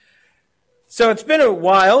So it's been a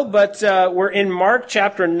while, but we're in Mark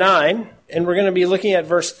chapter 9, and we're going to be looking at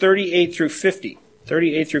verse 38 through 50.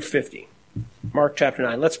 38 through 50. Mark chapter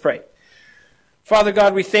 9. Let's pray. Father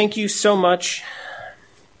God, we thank you so much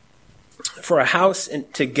for a house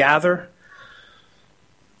to gather.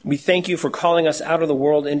 We thank you for calling us out of the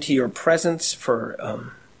world into your presence,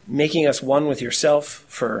 for making us one with yourself,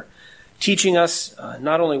 for teaching us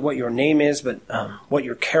not only what your name is, but what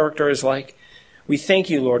your character is like. We thank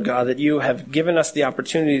you, Lord God, that you have given us the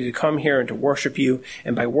opportunity to come here and to worship you,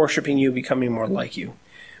 and by worshiping you, becoming more like you.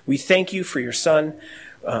 We thank you for your Son.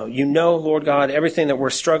 You know, Lord God, everything that we're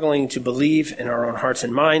struggling to believe in our own hearts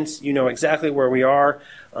and minds. You know exactly where we are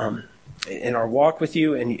in our walk with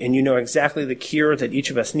you, and you know exactly the cure that each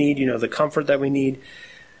of us need. You know the comfort that we need,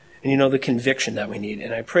 and you know the conviction that we need.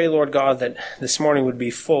 And I pray, Lord God, that this morning would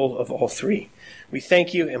be full of all three. We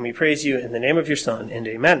thank you and we praise you in the name of your Son, and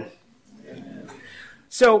amen.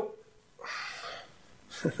 So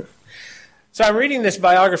I'm reading this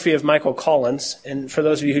biography of Michael Collins, and for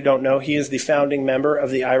those of you who don't know, he is the founding member of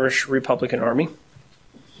the Irish Republican Army.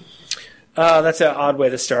 That's an odd way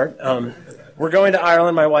to start. We're going to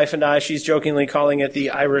Ireland, my wife and I. She's jokingly calling it the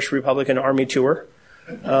Irish Republican Army Tour.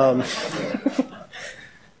 I'm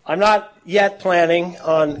not yet planning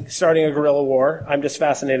on starting a guerrilla war. I'm just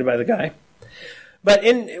fascinated by the guy. But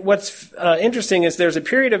what's interesting is there's a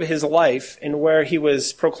period of his life in where he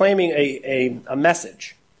was proclaiming a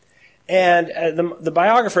message. And the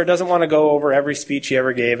biographer doesn't want to go over every speech he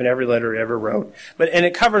ever gave and every letter he ever wrote. And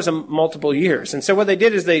it covers multiple years. And so what they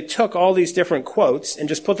did is they took all these different quotes and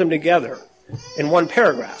just put them together in one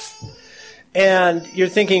paragraph. And you're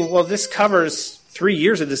thinking, well, this covers 3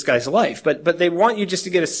 years of this guy's life. But they want you just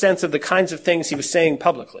to get a sense of the kinds of things he was saying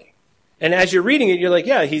publicly. And as you're reading it, you're like,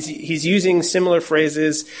 yeah, he's using similar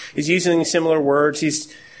phrases, he's using similar words.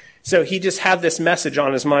 So he just had this message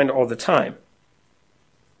on his mind all the time.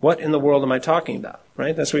 What in the world am I talking about?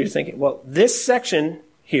 Right? That's what you're thinking. Well, this section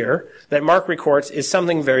here that Mark records is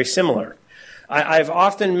something very similar. I've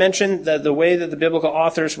often mentioned that the way that the biblical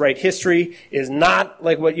authors write history is not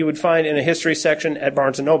like what you would find in a history section at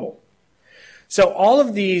Barnes & Noble. So all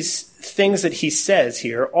of these things that he says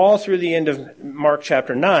here, all through the end of Mark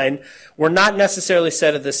chapter 9, were not necessarily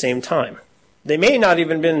said at the same time. They may not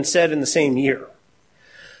even been said in the same year.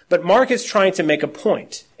 But Mark is trying to make a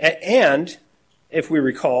point. And, if we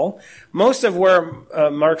recall, most of where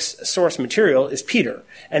Mark's source material is Peter.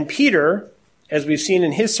 And Peter, as we've seen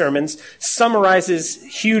in his sermons, summarizes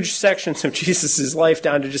huge sections of Jesus' life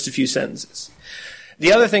down to just a few sentences.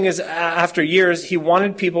 The other thing is, after years, he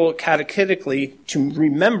wanted people catechetically to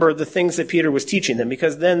remember the things that Peter was teaching them,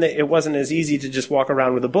 because then it wasn't as easy to just walk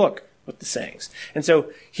around with a book with the sayings. And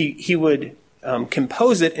so he would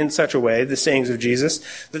compose it in such a way, the sayings of Jesus,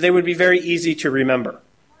 that they would be very easy to remember.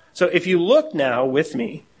 So if you look now with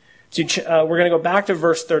me, we're going to go back to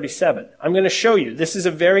verse 37. I'm going to show you. This is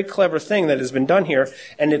a very clever thing that has been done here,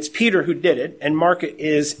 and it's Peter who did it, and Mark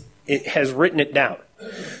has written it down.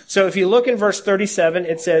 So if you look in verse 37,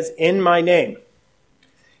 it says, in my name.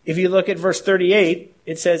 If you look at verse 38,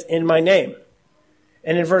 it says, in my name.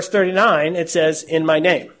 And in verse 39, it says, in my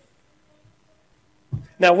name.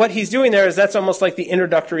 Now, what he's doing there is that's almost like the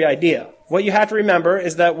introductory idea. What you have to remember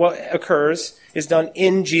is that what occurs is done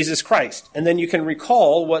in Jesus Christ. And then you can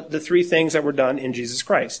recall what the three things that were done in Jesus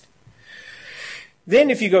Christ. Then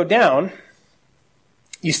if you go down,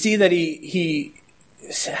 you see that he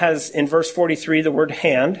has in verse 43 the word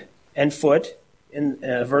hand and foot. In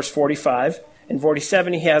verse 45 and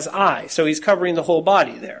 47 he has eye. So he's covering the whole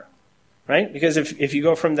body there, right? Because if you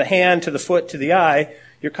go from the hand to the foot to the eye,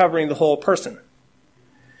 you're covering the whole person.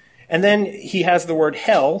 And then he has the word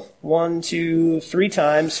hell 1, 2, 3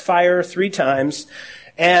 times, fire 3 times.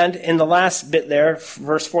 And in the last bit there,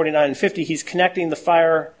 verse 49 and 50, he's connecting the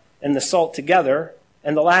fire and the salt together.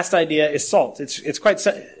 And the last idea is salt. It's quite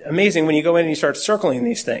amazing when you go in and you start circling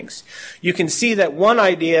these things. You can see that one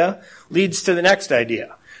idea leads to the next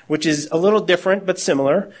idea, which is a little different but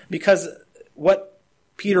similar, because what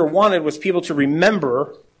Peter wanted was people to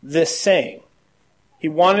remember this saying. He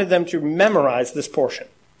wanted them to memorize this portion.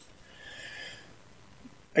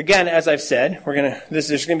 Again, as I've said,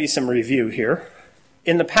 there's going to be some review here.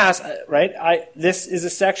 In the past, right, this is a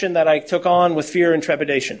section that I took on with fear and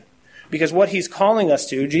trepidation. Because what he's calling us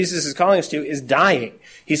to, Jesus is calling us to, is dying.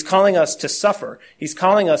 He's calling us to suffer. He's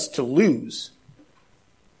calling us to lose.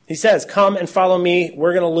 He says, come and follow me.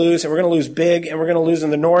 We're going to lose, and we're going to lose big, and we're going to lose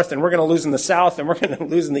in the north, and we're going to lose in the south, and we're going to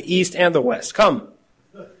lose in the east and the west. Come.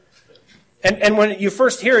 And when you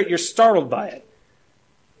first hear it, you're startled by it.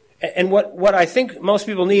 And what I think most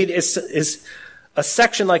people need is a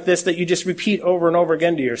section like this that you just repeat over and over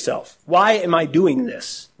again to yourself. Why am I doing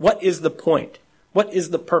this? What is the point? What is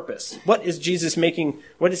the purpose? What is Jesus making?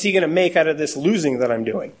 What is he going to make out of this losing that I'm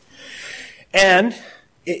doing? And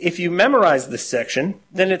if you memorize this section,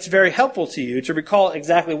 then it's very helpful to you to recall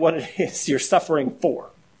exactly what it is you're suffering for.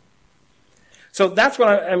 So that's what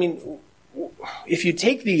I mean. If you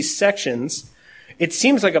take these sections, it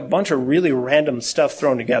seems like a bunch of really random stuff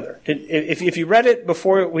thrown together. If you read it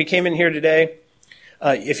before we came in here today,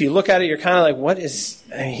 if you look at it, you're kind of like, what is,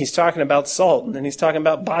 he's talking about salt, and then he's talking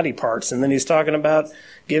about body parts, and then he's talking about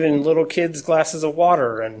giving little kids glasses of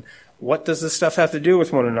water, and what does this stuff have to do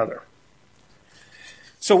with one another?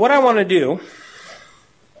 So what I want to do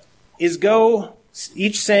is go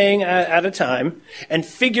each saying at a time and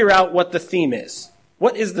figure out what the theme is.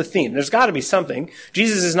 What is the theme? There's got to be something.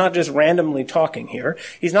 Jesus is not just randomly talking here.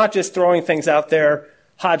 He's not just throwing things out there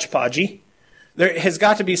hodgepodgey. There has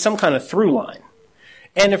got to be some kind of through line.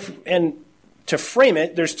 And to frame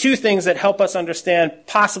it, there's two things that help us understand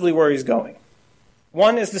possibly where he's going.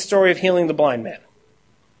 One is the story of healing the blind man.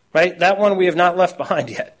 Right? That one we have not left behind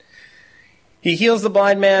yet. He heals the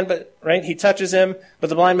blind man, but right, he touches him,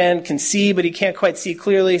 but the blind man can see, but he can't quite see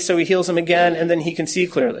clearly, so he heals him again, and then he can see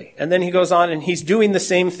clearly. And then he goes on, and he's doing the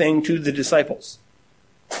same thing to the disciples.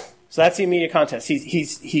 So that's the immediate context.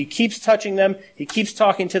 He keeps touching them, he keeps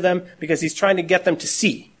talking to them, because he's trying to get them to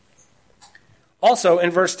see. Also,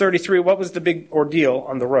 in verse 33, what was the big ordeal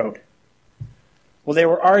on the road? Well, they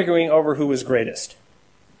were arguing over who was greatest.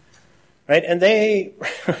 Right? And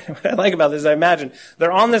what I like about this, I imagine,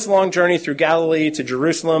 they're on this long journey through Galilee to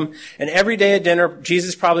Jerusalem, and every day at dinner,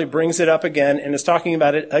 Jesus probably brings it up again and is talking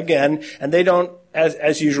about it again, and they don't,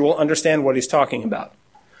 as usual, understand what he's talking about.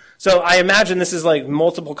 So I imagine this is like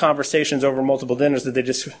multiple conversations over multiple dinners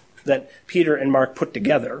that Peter and Mark put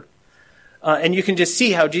together. And you can just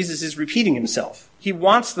see how Jesus is repeating himself. He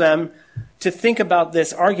wants them to think about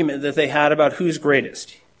this argument that they had about who's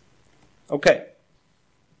greatest. Okay.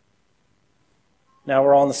 Now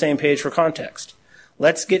we're all on the same page for context.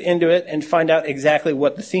 Let's get into it and find out exactly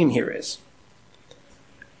what the theme here is.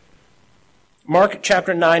 Mark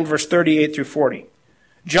chapter 9, verse 38 through 40.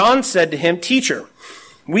 John said to him, "Teacher,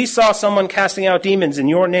 we saw someone casting out demons in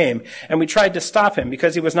your name, and we tried to stop him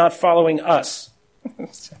because he was not following us."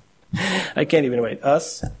 I can't even wait.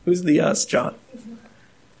 Us? Who's the us, John?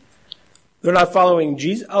 They're not following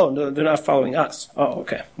Jesus? Oh, no, they're not following us. Oh,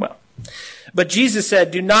 okay. Well. But Jesus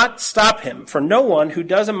said, "Do not stop him, for no one who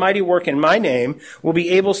does a mighty work in my name will be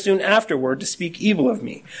able soon afterward to speak evil of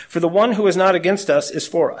me. For the one who is not against us is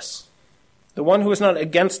for us." The one who is not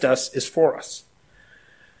against us is for us.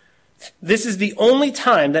 This is the only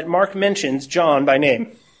time that Mark mentions John by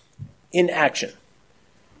name in action.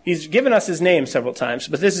 He's given us his name several times,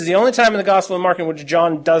 but this is the only time in the Gospel of Mark in which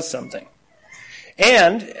John does something.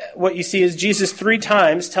 And what you see is Jesus 3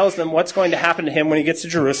 times tells them what's going to happen to him when he gets to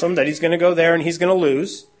Jerusalem, that he's going to go there and he's going to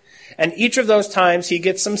lose. And each of those times he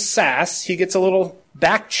gets some sass, he gets a little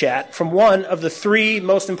back chat from one of the 3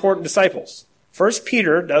 most important disciples. First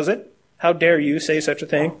Peter does it. How dare you say such a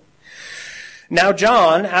thing? Now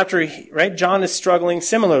John, John is struggling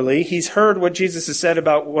similarly. He's heard what Jesus has said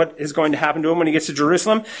about what is going to happen to him when he gets to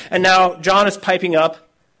Jerusalem. And now John is piping up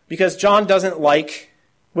because John doesn't like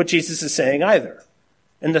what Jesus is saying either.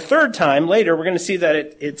 And the 3rd time later, we're going to see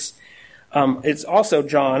that it's also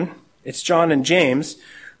John. It's John and James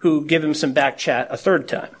who give him some back chat a 3rd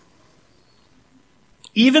time.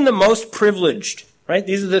 Even the most privileged, right?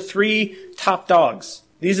 These are the 3 top dogs.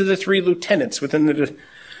 These are the 3 lieutenants within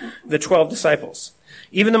the 12 disciples.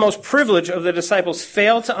 Even the most privileged of the disciples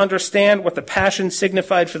fail to understand what the passion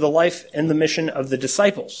signified for the life and the mission of the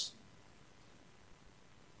disciples.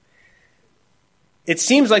 It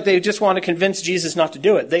seems like they just want to convince Jesus not to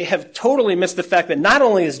do it. They have totally missed the fact that not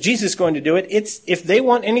only is Jesus going to do it, if they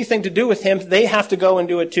want anything to do with him, they have to go and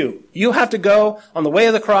do it too. You have to go on the way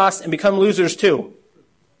of the cross and become losers too.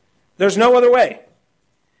 There's no other way.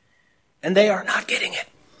 And they are not getting it.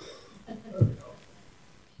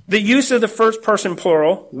 The use of the first person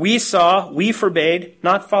plural, we saw, we forbade,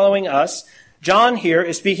 not following us. John here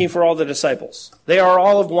is speaking for all the disciples. They are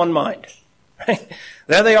all of one mind. Right?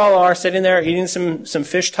 There they all are, sitting there eating some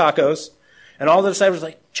fish tacos, and all the disciples are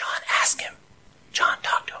like, "John, ask him. John,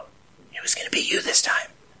 talk to him. It was going to be you this time.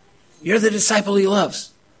 You're the disciple he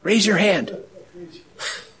loves. Raise your hand."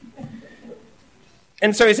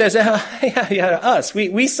 And so he says, yeah, us.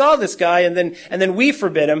 We saw this guy, and then we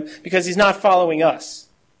forbid him because he's not following us.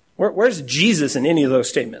 Where's Jesus in any of those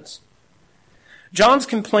statements? John's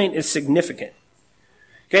complaint is significant.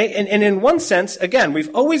 Okay, and in one sense, again,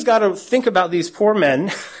 we've always got to think about these poor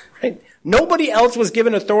men. Right? Nobody else was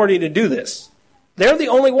given authority to do this. They're the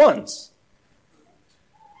only ones.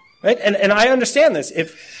 Right? And I understand this.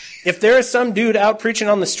 If there is some dude out preaching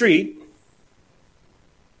on the street,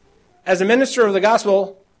 as a minister of the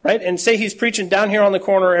gospel, right, and say he's preaching down here on the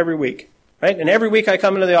corner every week, right, and every week I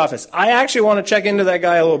come into the office, I actually want to check into that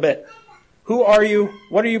guy a little bit. Who are you?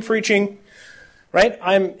 What are you preaching? Right?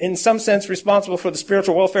 I'm, in some sense, responsible for the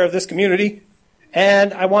spiritual welfare of this community,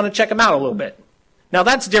 and I want to check him out a little bit. Now,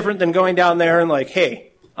 that's different than going down there and like, hey,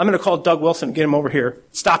 I'm going to call Doug Wilson and get him over here.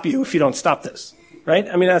 Stop you if you don't stop this. Right?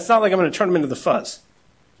 I mean, it's not like I'm going to turn him into the fuzz.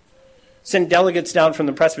 Send delegates down from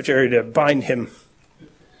the presbytery to bind him.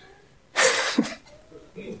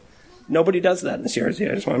 Nobody does that in this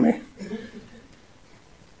CRC. I just want to make...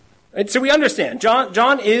 Right? So we understand.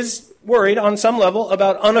 John is worried on some level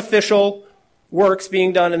about unofficial works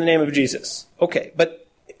being done in the name of Jesus. Okay, but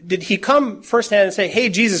did he come firsthand and say, hey,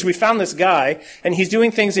 Jesus, we found this guy, and he's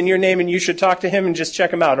doing things in your name, and you should talk to him and just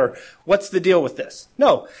check him out, or what's the deal with this?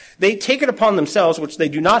 No, they take it upon themselves, which they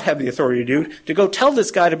do not have the authority to do, to go tell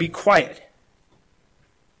this guy to be quiet.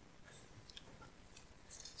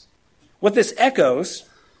 What this echoes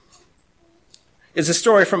is a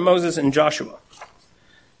story from Moses and Joshua.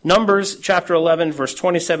 Numbers chapter 11, verse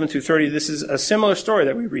 27 through 30, this is a similar story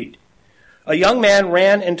that we read. A young man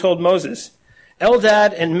ran and told Moses,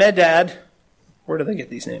 Eldad and Medad, where do they get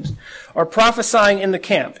these names, are prophesying in the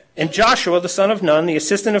camp. And Joshua, the son of Nun, the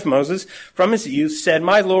assistant of Moses, from his youth, said,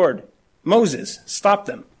 My Lord, Moses, stop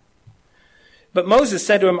them. But Moses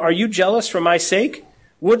said to him, Are you jealous for my sake?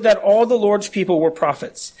 Would that all the Lord's people were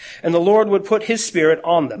prophets, and the Lord would put his spirit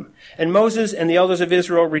on them. And Moses and the elders of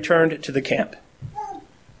Israel returned to the camp.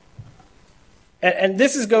 And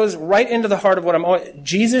this goes right into the heart of what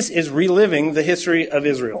Jesus is reliving the history of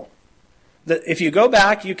Israel. If you go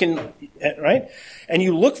back, you can, right, and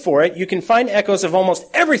you look for it, you can find echoes of almost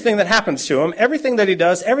everything that happens to him, everything that he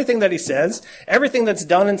does, everything that he says, everything that's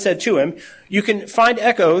done and said to him. You can find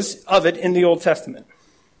echoes of it in the Old Testament.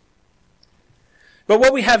 But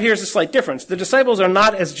what we have here is a slight difference. The disciples are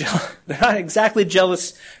not they're not exactly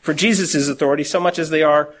jealous for Jesus' authority so much as they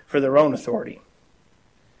are for their own authority.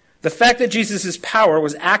 The fact that Jesus' power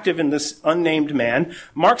was active in this unnamed man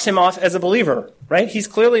marks him off as a believer, right? He's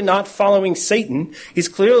clearly not following Satan. He's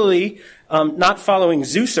clearly not following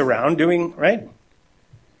Zeus around doing, right?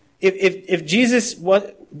 If Jesus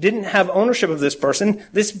didn't have ownership of this person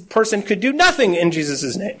could do nothing in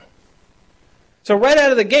Jesus' name. So right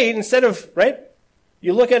out of the gate, instead of, right,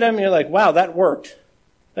 you look at him and you're like, wow, that worked.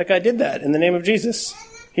 That guy did that in the name of Jesus.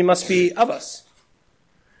 He must be of us.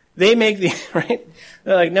 They make right?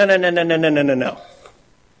 They're like, no. No,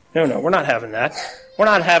 we're not having that. We're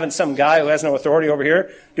not having some guy who has no authority over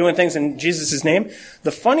here doing things in Jesus' name.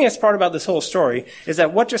 The funniest part about this whole story is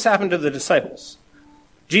that what just happened to the disciples?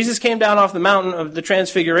 Jesus came down off the mountain of the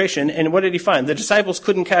Transfiguration, and what did he find? The disciples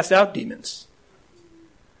couldn't cast out demons.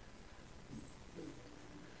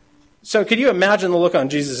 So could you imagine the look on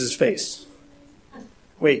Jesus' face?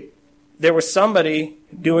 Wait, there was somebody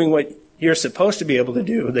doing what you're supposed to be able to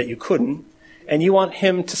do that you couldn't, and you want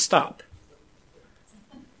him to stop.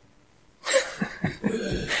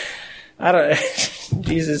 I don't.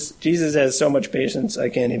 Jesus has so much patience. I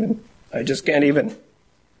just can't even.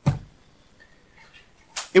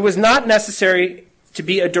 It was not necessary to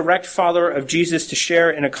be a direct follower of Jesus to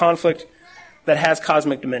share in a conflict that has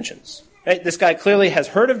cosmic dimensions. Right? This guy clearly has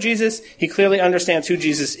heard of Jesus. He clearly understands who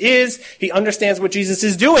Jesus is. He understands what Jesus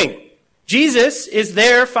is doing. Jesus is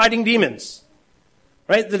there fighting demons.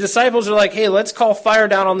 Right? The disciples are like, hey, let's call fire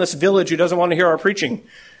down on this village who doesn't want to hear our preaching.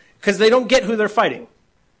 Because they don't get who they're fighting.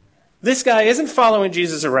 This guy isn't following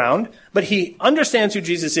Jesus around, but he understands who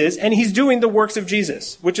Jesus is, and he's doing the works of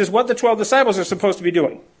Jesus, which is what the 12 disciples are supposed to be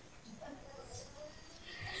doing.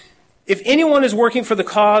 If anyone is working for the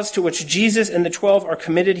cause to which Jesus and the 12 are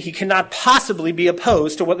committed, he cannot possibly be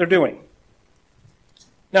opposed to what they're doing.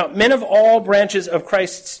 Now, men of all branches of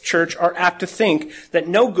Christ's church are apt to think that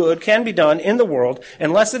no good can be done in the world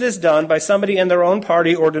unless it is done by somebody in their own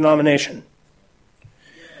party or denomination.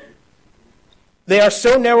 They are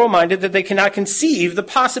so narrow-minded that they cannot conceive the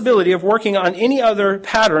possibility of working on any other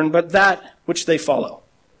pattern but that which they follow.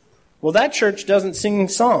 Well, that church doesn't sing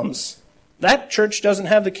psalms. That church doesn't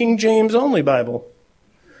have the King James only Bible.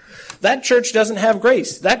 That church doesn't have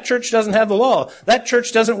grace. That church doesn't have the law. That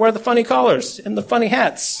church doesn't wear the funny collars and the funny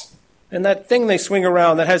hats and that thing they swing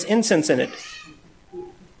around that has incense in it.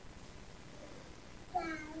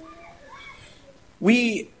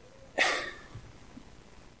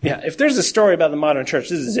 If there's a story about the modern church,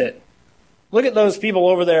 this is it. Look at those people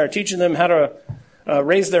over there teaching them how to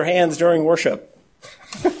raise their hands during worship.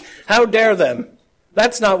 How dare them?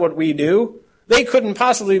 That's not what we do. They couldn't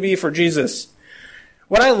possibly be for Jesus.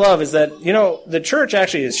 What I love is that, the church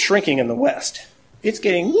actually is shrinking in the West. It's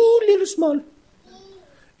getting little small.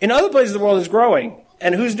 In other places, the world is growing.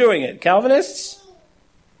 And who's doing it? Calvinists?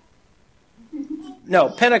 No,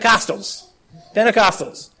 Pentecostals.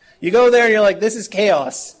 You go there and you're like, this is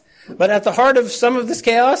chaos. But at the heart of some of this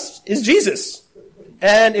chaos is Jesus.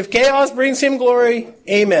 And if chaos brings him glory,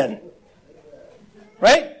 amen.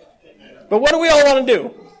 Right? But what do we all want to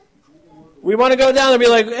do? We want to go down and be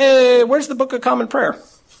like, hey, where's the Book of Common Prayer?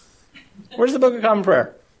 Where's the Book of Common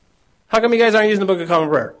Prayer? How come you guys aren't using the Book of Common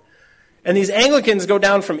Prayer? And these Anglicans go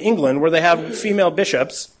down from England, where they have female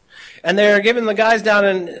bishops, and they're giving the guys down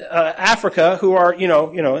in Africa who are,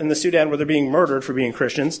 in the Sudan where they're being murdered for being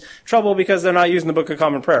Christians, trouble because they're not using the Book of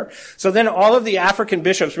Common Prayer. So then all of the African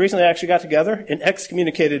bishops recently actually got together and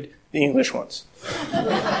excommunicated the English ones.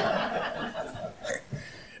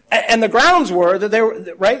 And the grounds were that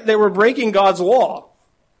they were breaking God's law.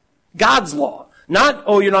 God's law. Not,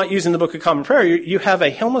 you're not using the Book of Common Prayer. You have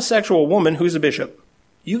a homosexual woman who's a bishop.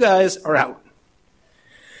 You guys are out.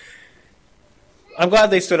 I'm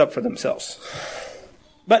glad they stood up for themselves.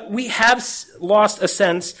 But we have lost a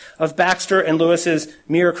sense of Baxter and Lewis's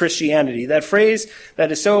mere Christianity. That phrase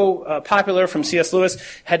that is so popular from C.S. Lewis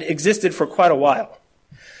had existed for quite a while.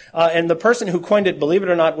 And the person who coined it, believe it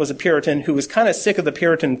or not, was a Puritan who was kind of sick of the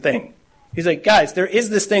Puritan thing. He's like, guys, there is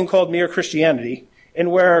this thing called mere Christianity,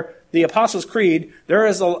 and where the Apostles' Creed, there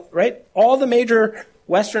is all the major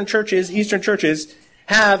Western churches, Eastern churches,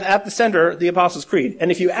 have at the center the Apostles' Creed.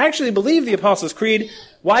 And if you actually believe the Apostles' Creed,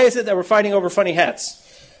 why is it that we're fighting over funny hats?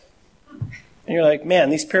 And you're like, man,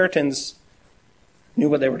 these Puritans knew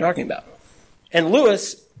what they were talking about. And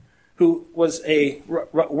Lewis, who was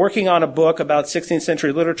working on a book about 16th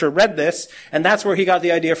century literature, read this, and that's where he got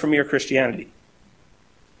the idea for mere Christianity.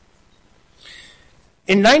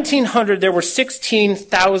 In 1900, there were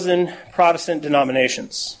 16,000 Protestant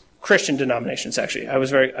denominations. Christian denominations, actually. I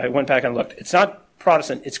went back and looked. It's not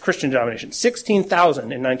Protestant, it's Christian denominations.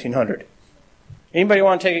 16,000 in 1900. Anybody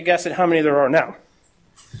want to take a guess at how many there are now?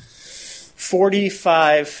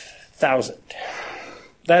 45,000.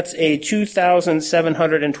 That's a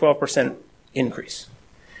 2,712% increase.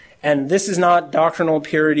 And this is not doctrinal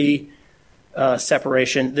purity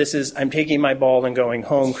separation. This is, I'm taking my ball and going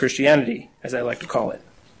home Christianity, as I like to call it.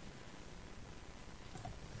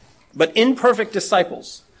 But imperfect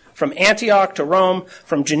disciples, from Antioch to Rome,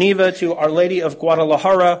 from Geneva to Our Lady of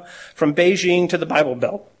Guadalajara, from Beijing to the Bible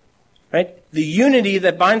Belt. Right? The unity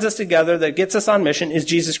that binds us together, that gets us on mission, is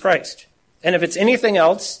Jesus Christ. And if it's anything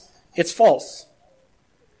else, it's false.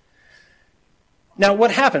 Now,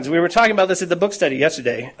 what happens? We were talking about this at the book study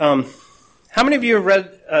yesterday. How many of you have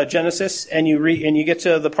read Genesis and you get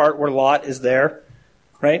to the part where Lot is there,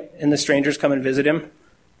 right? And the strangers come and visit him?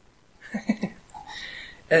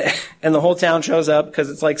 And the whole town shows up because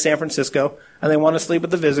it's like San Francisco, and they want to sleep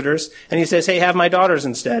with the visitors. And he says, hey, have my daughters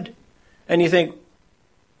instead. And you think,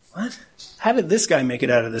 what? How did this guy make it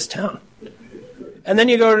out of this town? And then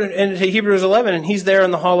you go into Hebrews 11, and he's there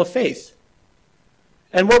in the Hall of Faith.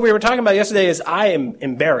 And what we were talking about yesterday is I am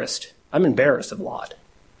embarrassed. I'm embarrassed of Lot.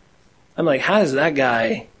 I'm like, how does that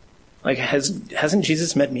guy, hasn't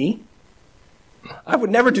Jesus met me? I would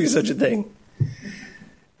never do such a thing.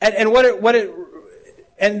 And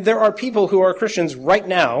there are people who are Christians right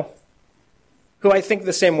now who I think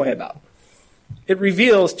the same way about. It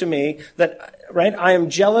reveals to me that, I am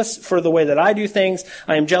jealous for the way that I do things.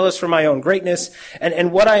 I am jealous for my own greatness.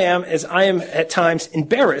 And what I am is I am at times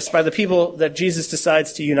embarrassed by the people that Jesus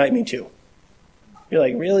decides to unite me to. You're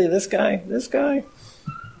like, really? This guy?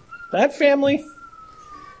 That family?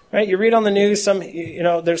 Right? You read on the news,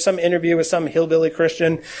 there's some interview with some hillbilly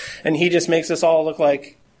Christian, and he just makes us all look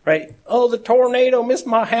like, right? Oh, the tornado missed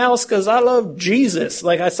my house because I love Jesus.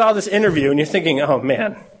 I saw this interview, and you're thinking, oh,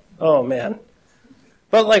 man.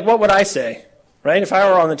 But, what would I say? Right? If I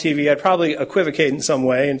were on the TV, I'd probably equivocate in some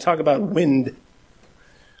way and talk about wind.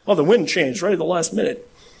 Oh, the wind changed right at the last minute.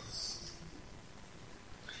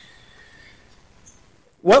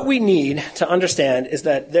 What we need to understand is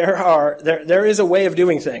that there is a way of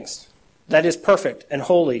doing things that is perfect and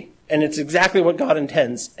holy, and it's exactly what God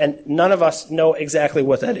intends, and none of us know exactly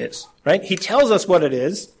what that is. Right? He tells us what it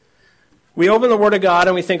is. We open the Word of God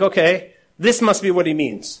and we think, okay, this must be what he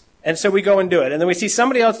means. And so we go and do it. And then we see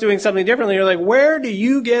somebody else doing something differently. You're like, where do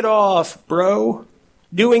you get off, bro?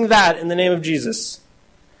 Doing that in the name of Jesus.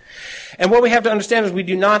 And what we have to understand is we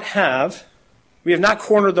have not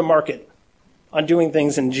cornered the market on doing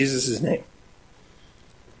things in Jesus' name.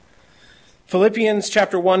 Philippians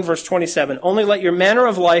chapter 1, verse 27. Only let your manner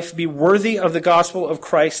of life be worthy of the gospel of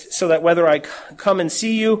Christ, so that whether I come and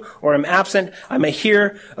see you or am absent, I may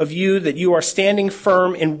hear of you that you are standing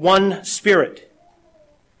firm in one spirit,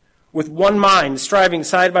 with one mind, striving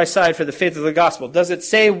side by side for the faith of the gospel. Does it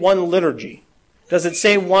say one liturgy? Does it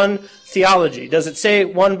say one theology? Does it say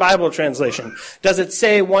one Bible translation? Does it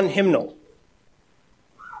say one hymnal?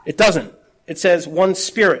 It doesn't. It says one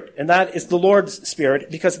spirit, and that is the Lord's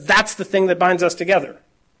Spirit, because that's the thing that binds us together.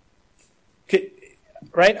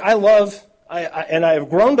 Right? I have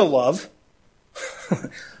grown to love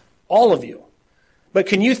all of you. But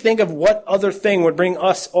can you think of what other thing would bring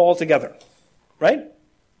us all together? Right?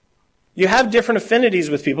 You have different affinities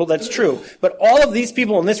with people, that's true. But all of these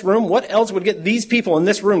people in this room, what else would get these people in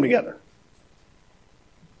this room together?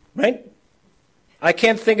 Right? I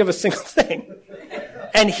can't think of a single thing.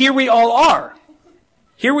 And here we all are.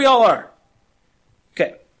 Here we all are.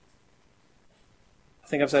 Okay. I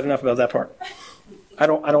think I've said enough about that part. I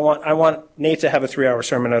want Nate to have a 3-hour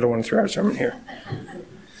sermon. I don't want a 3-hour sermon here.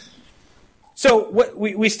 So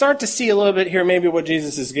we start to see a little bit here maybe what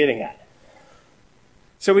Jesus is getting at.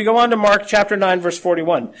 So we go on to Mark chapter 9, verse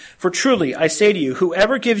 41. For truly, I say to you,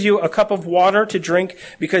 whoever gives you a cup of water to drink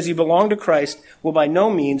because you belong to Christ will by no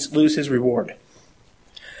means lose his reward.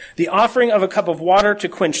 The offering of a cup of water to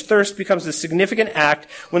quench thirst becomes a significant act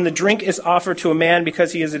when the drink is offered to a man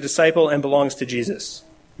because he is a disciple and belongs to Jesus.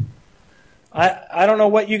 I don't know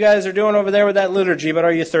what you guys are doing over there with that liturgy, but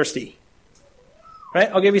are you thirsty?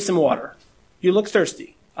 Right? I'll give you some water. You look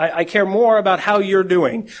thirsty. I care more about how you're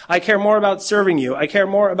doing. I care more about serving you. I care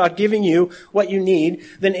more about giving you what you need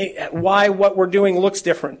than why what we're doing looks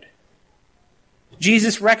different.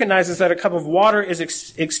 Jesus recognizes that a cup of water is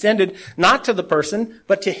extended not to the person,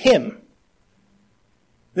 but to him.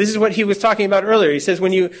 This is what he was talking about earlier. He says,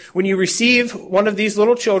 when you receive one of these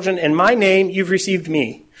little children in my name, you've received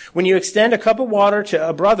me. When you extend a cup of water to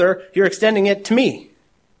a brother, you're extending it to me.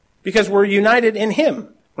 Because we're united in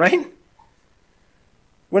him, right?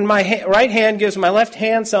 When my right hand gives my left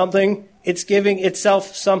hand something, it's giving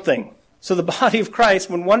itself something. So the body of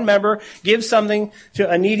Christ, when one member gives something to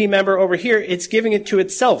a needy member over here, it's giving it to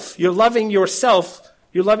itself. You're loving yourself.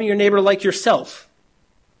 You're loving your neighbor like yourself.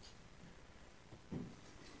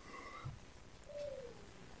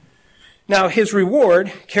 Now, his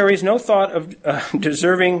reward carries no thought of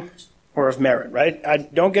deserving or of merit,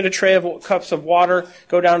 right? Don't get a tray of cups of water,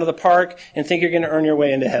 go down to the park, and think you're going to earn your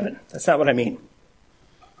way into heaven. That's not what I mean.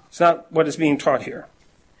 It's not what is being taught here.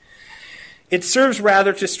 It serves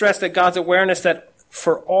rather to stress that God's awareness that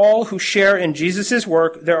for all who share in Jesus'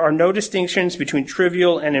 work, there are no distinctions between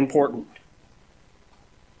trivial and important.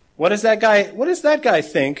 What does that guy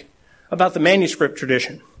think about the manuscript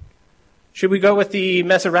tradition? Should we go with the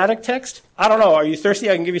Masoretic text? I don't know. Are you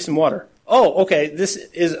thirsty? I can give you some water. Oh, okay. This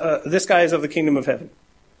guy is of the kingdom of heaven.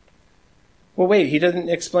 Well, wait. He doesn't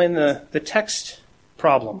explain the text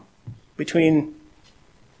problem between.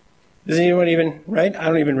 Does anyone even, right? I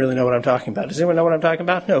don't even really know what I'm talking about. Does anyone know what I'm talking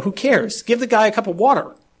about? No, who cares? Give the guy a cup of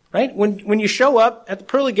water, right? When you show up at the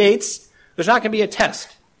pearly gates, there's not going to be a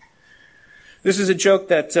test. This is a joke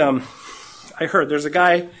that I heard. There's a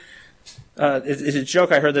guy, it's a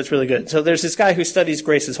joke I heard that's really good. So there's this guy who studies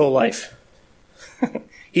grace his whole life.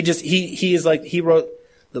 He wrote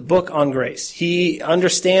the book on grace. He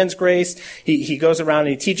understands grace. He goes around and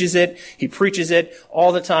he teaches it. He preaches it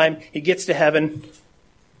all the time. He gets to heaven.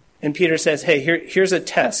 And Peter says, hey, here's a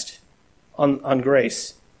test on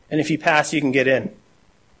grace. And if you pass, you can get in.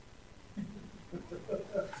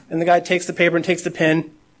 And the guy takes the paper and takes the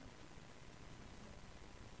pen.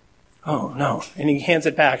 Oh, no. And he hands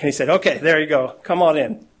it back. And he said, okay, there you go. Come on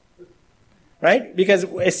in. Right? Because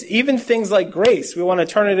it's even things like grace, we want to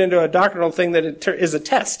turn it into a doctrinal thing that it is a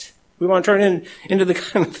test. We want to turn it into the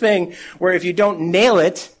kind of thing where if you don't nail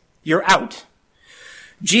it, you're out.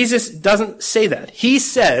 Jesus doesn't say that. He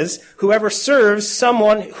says, whoever serves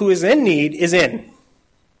someone who is in need is in.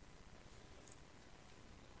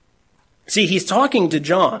 See, he's talking to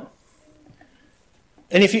John.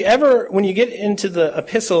 And if you ever, when you get into the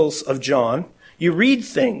epistles of John, you read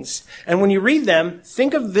things. And when you read them,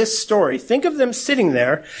 think of this story. Think of them sitting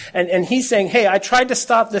there, and he's saying, hey, I tried to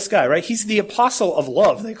stop this guy, right? He's the apostle of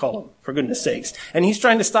love, they call him, for goodness sakes. And he's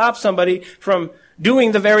trying to stop somebody from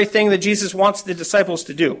doing the very thing that Jesus wants the disciples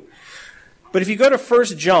to do. But if you go to 1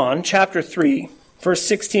 John chapter 3, verse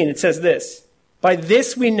 16, it says this, by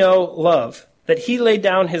this we know love, that he laid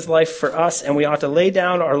down his life for us, and we ought to lay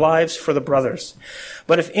down our lives for the brothers.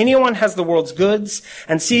 But if anyone has the world's goods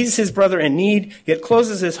and sees his brother in need, yet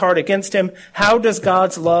closes his heart against him, how does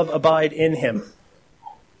God's love abide in him?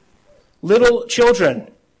 Little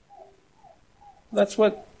children, That's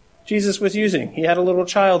what Jesus was using. He had a little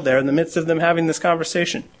child there in the midst of them having this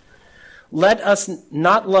conversation. Let us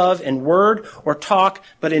not love in word or talk,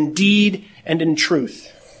 but in deed and in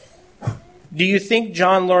truth. Do you think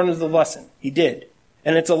John learned the lesson? He did.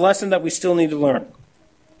 And it's a lesson that we still need to learn.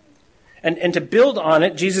 And to build on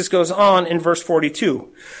it, Jesus goes on in verse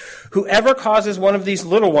 42. Whoever causes one of these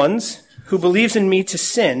little ones who believes in me to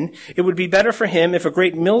sin, it would be better for him if a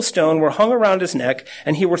great millstone were hung around his neck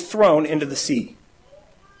and he were thrown into the sea.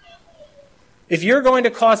 If you're going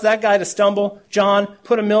to cause that guy to stumble, John,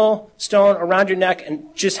 put a millstone around your neck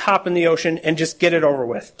and just hop in the ocean and just get it over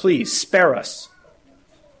with. Please, spare us.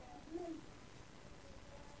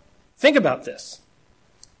 Think about this.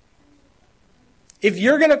 If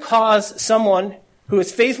you're going to cause someone who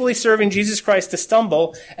is faithfully serving Jesus Christ to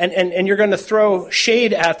stumble, and you're going to throw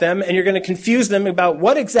shade at them, and you're going to confuse them about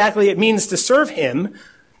what exactly it means to serve him,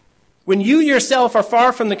 when you yourself are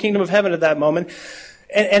far from the kingdom of heaven at that moment,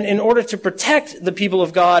 and in order to protect the people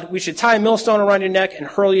of God, we should tie a millstone around your neck and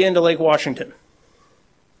hurl you into Lake Washington.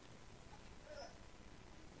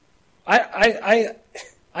 I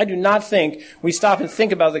do not think we stop and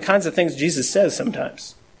think about the kinds of things Jesus says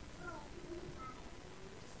sometimes.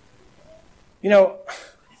 You know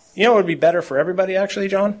what would be better for everybody, actually,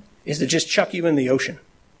 John? Is to just chuck you in the ocean.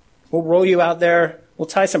 We'll roll you out there. We'll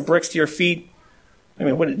tie some bricks to your feet. I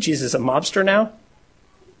mean, what is Jesus, a mobster now?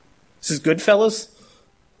 This is Goodfellas?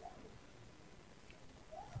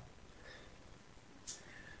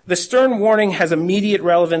 The stern warning has immediate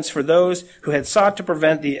relevance for those who had sought to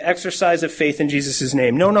prevent the exercise of faith in Jesus'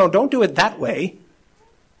 name. No, don't do it that way.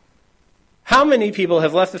 How many people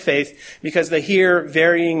have left the faith because they hear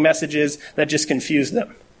varying messages that just confuse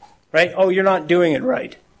them? Right? Oh, you're not doing it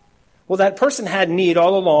right. Well, that person had need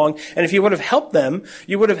all along, and if you would have helped them,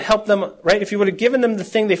 you would have helped them, right? If you would have given them the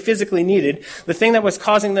thing they physically needed, the thing that was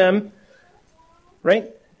causing them,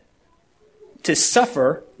 right, to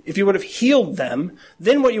suffer, if you would have healed them,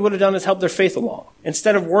 then what you would have done is help their faith along,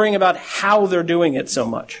 instead of worrying about how they're doing it so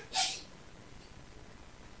much.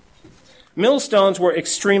 Millstones were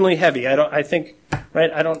extremely heavy. I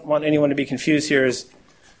don't want anyone to be confused here as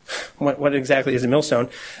what exactly is a millstone.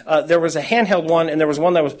 There was a handheld one, and there was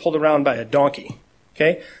one that was pulled around by a donkey.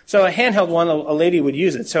 Okay? So a handheld one, a lady would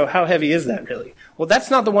use it. So how heavy is that really? Well, that's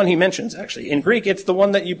not the one he mentions, actually. In Greek, it's the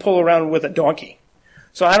one that you pull around with a donkey.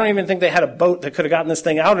 So I don't even think they had a boat that could have gotten this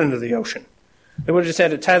thing out into the ocean. They would have just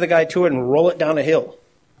had to tie the guy to it and roll it down a hill.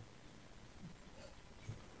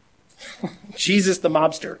 Jesus the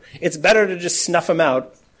mobster. It's better to just snuff him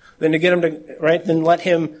out than to get him to, right, than let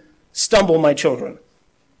him stumble my children.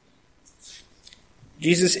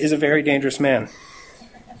 Jesus is a very dangerous man.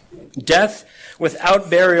 Death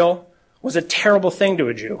without burial was a terrible thing to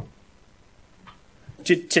a Jew.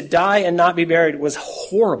 To die and not be buried was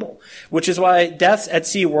horrible, which is why deaths at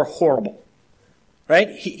sea were horrible. Right?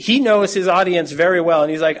 He knows his audience very well, and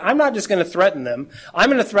he's like, I'm not just going to threaten them. I'm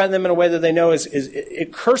going to threaten them in a way that they know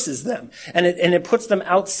it curses them, and it puts them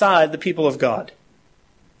outside the people of God.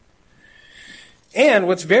 And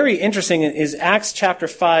what's very interesting is Acts chapter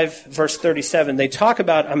 5, verse 37. They talk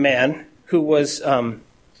about a man who was,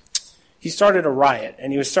 he started a riot,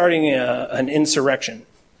 and he was starting an insurrection.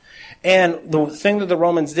 And the thing that the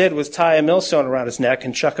Romans did was tie a millstone around his neck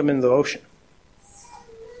and chuck him into the ocean.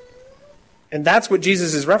 And that's what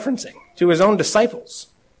Jesus is referencing to his own disciples.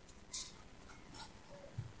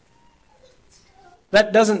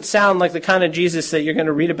 That doesn't sound like the kind of Jesus that you're going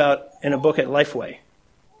to read about in a book at Lifeway.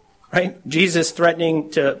 Right? Jesus threatening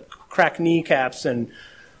to crack kneecaps and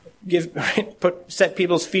set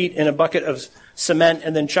people's feet in a bucket of cement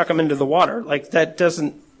and then chuck them into the water. Like, that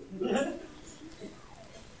doesn't...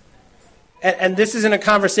 And this isn't a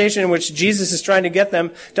conversation in which Jesus is trying to get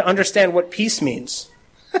them to understand what peace means.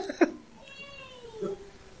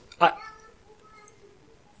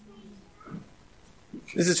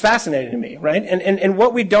 This is fascinating to me, right? And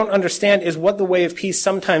what we don't understand is what the way of peace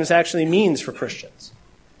sometimes actually means for Christians.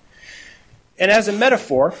 And as a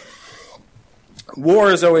metaphor,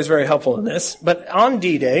 war is always very helpful in this, but on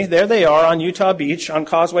D-Day, there they are on Utah Beach, on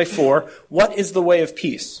Causeway 4, what is the way of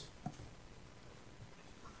peace?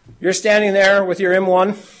 You're standing there with your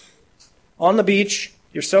M1 on the beach,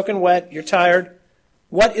 you're soaking wet, you're tired.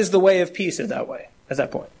 What is the way of peace at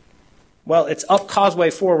that point? Well, it's up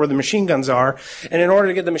Causeway 4 where the machine guns are, and in order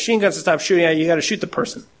to get the machine guns to stop shooting at you, you got to shoot the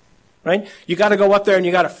person, right? You got to go up there and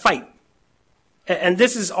you got to fight. And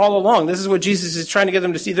this is all along. This is what Jesus is trying to get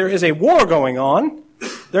them to see. There is a war going on.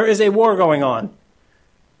 There is a war going on.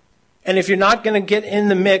 And if you're not going to get in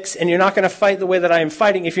the mix and you're not going to fight the way that I am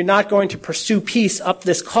fighting, if you're not going to pursue peace up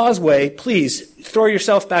this causeway, please throw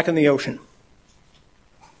yourself back in the ocean.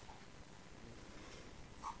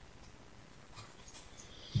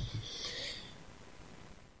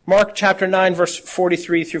 Mark chapter 9, verse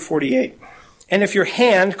 43 through 48. And if your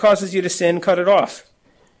hand causes you to sin, cut it off.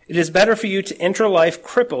 It is better for you to enter life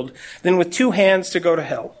crippled than with 2 hands to go to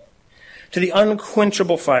hell, to the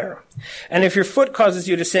unquenchable fire. And if your foot causes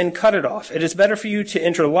you to sin, cut it off. It is better for you to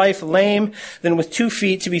enter life lame than with 2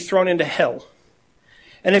 feet to be thrown into hell.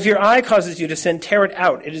 And if your eye causes you to sin, tear it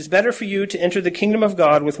out. It is better for you to enter the kingdom of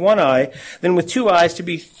God with 1 eye than with 2 eyes to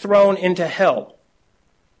be thrown into hell.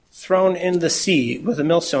 Thrown in the sea with a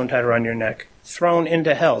millstone tied around your neck. Thrown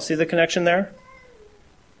into hell. See the connection there?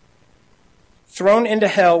 Thrown into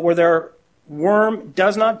hell where their worm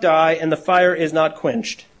does not die and the fire is not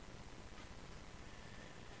quenched.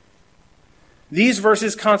 These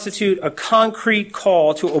verses constitute a concrete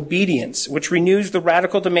call to obedience, which renews the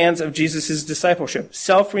radical demands of Jesus' discipleship,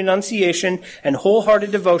 self-renunciation and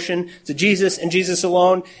wholehearted devotion to Jesus and Jesus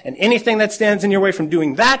alone, and anything that stands in your way from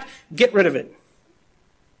doing that, get rid of it.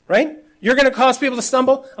 Right? You're going to cause people to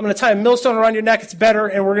stumble. I'm going to tie a millstone around your neck. It's better,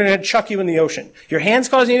 and we're going to chuck you in the ocean. Your hand's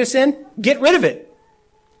causing you to sin? Get rid of it.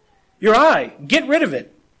 Your eye, get rid of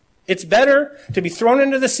it. It's better to be thrown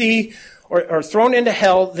into the sea or thrown into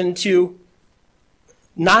hell than to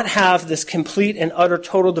not have this complete and utter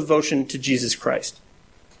total devotion to Jesus Christ.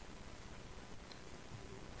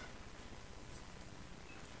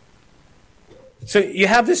 So you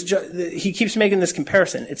have this, he keeps making this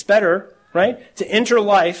comparison. It's better, right, to enter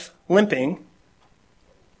life limping.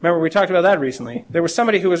 Remember, we talked about that recently. There was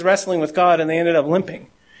somebody who was wrestling with God and they ended up limping.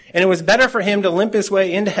 And it was better for him to limp his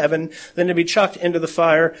way into heaven than to be chucked into the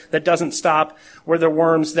fire that doesn't stop, where there are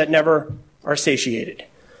worms that never are satiated.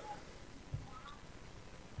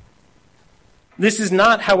 This is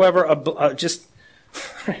not, however, just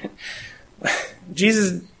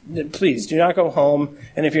Jesus, please do not go home,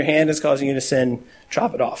 and if your hand is causing you to sin,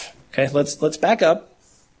 chop it off. Okay, let's back up.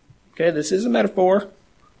 Okay, this is a metaphor.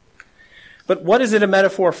 But what is it a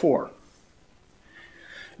metaphor for?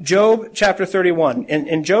 Job chapter 31.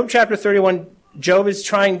 In Job chapter 31, Job is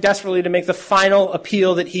trying desperately to make the final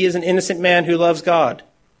appeal that he is an innocent man who loves God.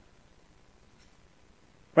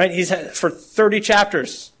 Right? He's had, for 30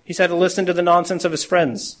 chapters, he's had to listen to the nonsense of his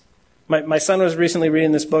friends. My son was recently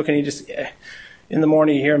reading this book, and he just, in the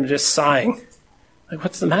morning, you hear him just sighing. Like,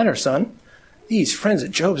 what's the matter, son? These friends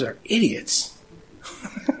of Job's are idiots.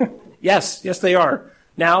 Yes, they are.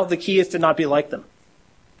 Now, the key is to not be like them.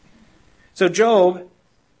 So Job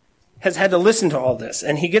has had to listen to all this,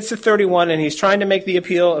 and he gets to 31, and he's trying to make the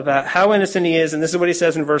appeal about how innocent he is, and this is what he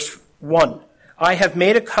says in verse 1. I have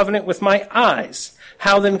made a covenant with my eyes.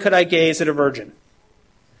 How then could I gaze at a virgin?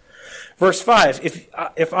 Verse 5,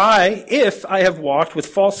 if I have walked with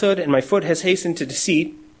falsehood and my foot has hastened to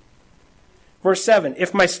deceit. Verse 7,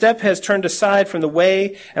 if my step has turned aside from the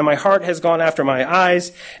way and my heart has gone after my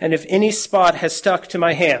eyes, and if any spot has stuck to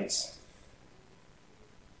my hands.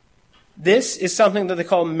 This is something that they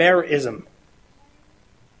call merism.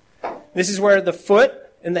 This is where the foot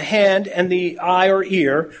and the hand and the eye or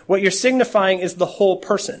ear, what you're signifying is the whole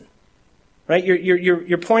person. Right?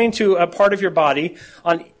 You're pointing to a part of your body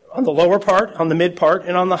on the lower part, on the mid part,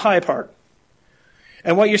 and on the high part.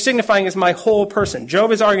 And what you're signifying is my whole person.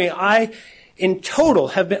 Job is arguing, I've been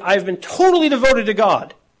totally devoted to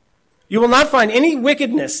God. You will not find any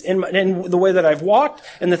wickedness in the way that I've walked,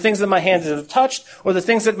 and the things that my hands have touched, or the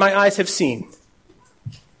things that my eyes have seen.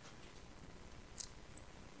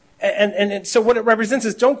 And so what it represents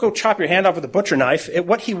is, don't go chop your hand off with a butcher knife.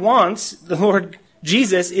 What he wants, the Lord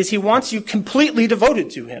Jesus, is he wants you completely devoted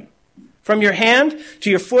to him. From your hand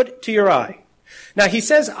to your foot to your eye. Now he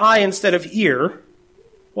says eye instead of ear.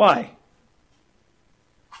 Why?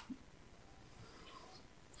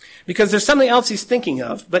 Because there's something else he's thinking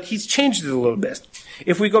of, but he's changed it a little bit.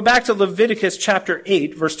 If we go back to Leviticus chapter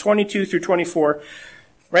 8, verse 22 through 24,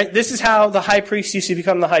 right, this is how the high priest used to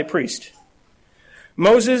become the high priest.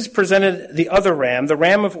 Moses presented the other ram, the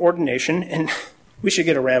ram of ordination, and we should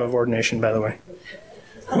get a ram of ordination, by the way.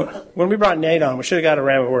 When we brought Nate on, we should have got a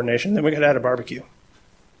ram of ordination, then we could have had a barbecue.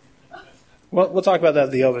 Well, we'll talk about that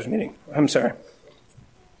at the elders meeting. I'm sorry.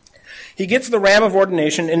 He gets the ram of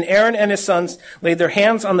ordination, and Aaron and his sons laid their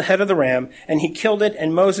hands on the head of the ram, and he killed it,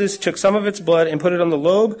 and Moses took some of its blood and put it on the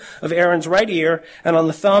lobe of Aaron's right ear, and on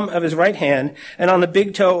the thumb of his right hand, and on the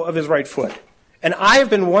big toe of his right foot. And I have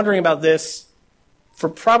been wondering about this for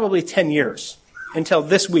probably 10 years, until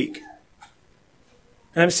this week.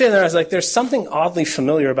 And I'm sitting there, I was like, there's something oddly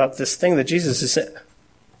familiar about this thing that Jesus is saying.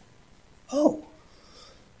 Oh,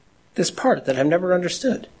 this part that I've never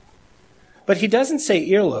understood. But he doesn't say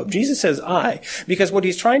earlobe. Jesus says eye, because what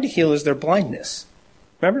he's trying to heal is their blindness.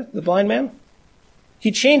 Remember the blind man?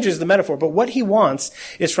 He changes the metaphor, but what he wants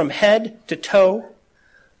is from head to toe,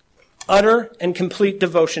 utter and complete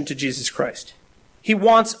devotion to Jesus Christ. He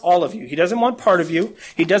wants all of you. He doesn't want part of you.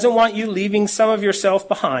 He doesn't want you leaving some of yourself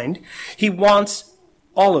behind. He wants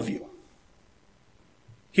all of you.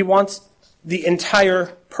 He wants the entire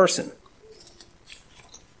person.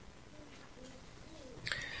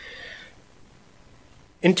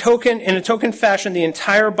 In a token fashion, the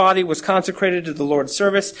entire body was consecrated to the Lord's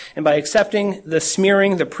service, and by accepting the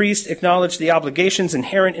smearing, the priest acknowledged the obligations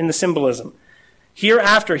inherent in the symbolism.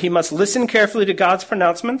 Hereafter, he must listen carefully to God's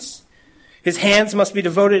pronouncements. His hands must be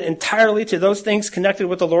devoted entirely to those things connected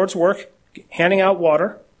with the Lord's work, handing out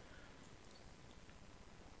water.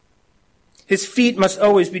 His feet must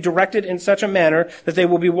always be directed in such a manner that they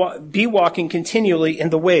will be walking continually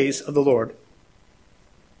in the ways of the Lord.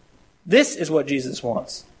 This is what Jesus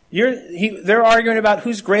wants. They're arguing about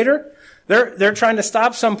who's greater. They're trying to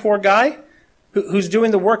stop some poor guy who's doing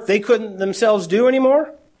the work they couldn't themselves do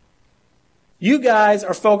anymore. You guys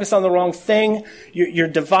are focused on the wrong thing. You're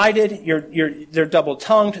divided. They're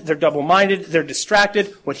double-tongued. They're double-minded. They're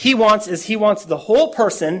distracted. What he wants is he wants the whole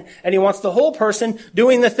person, and he wants the whole person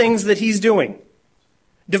doing the things that he's doing,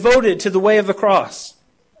 devoted to the way of the cross.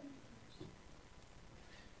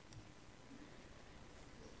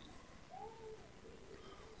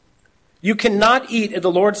 You cannot eat at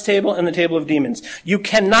the Lord's table and the table of demons. You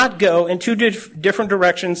cannot go in two different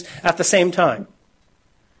directions at the same time.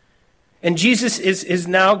 And Jesus is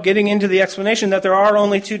now getting into the explanation that there are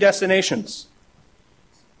only two destinations.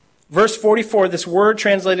 Verse 44, this word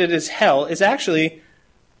translated as hell, is actually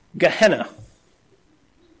Gehenna.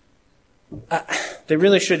 They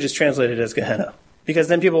really should just translate it as Gehenna, because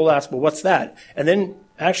then people will ask, well, what's that? And then,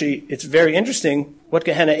 actually, it's very interesting what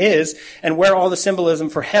Gehenna is and where all the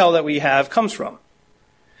symbolism for hell that we have comes from.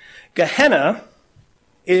 Gehenna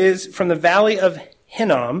is from the valley of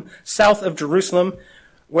Hinnom, south of Jerusalem,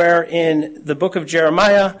 where in the book of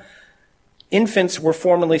Jeremiah, infants were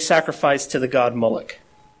formerly sacrificed to the god Moloch.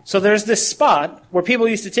 So there's this spot where people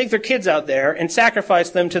used to take their kids out there and sacrifice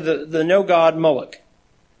them to the no-god Moloch.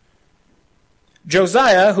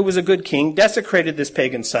 Josiah, who was a good king, desecrated this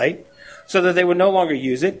pagan site so that they would no longer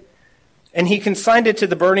use it, and he consigned it to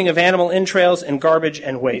the burning of animal entrails and garbage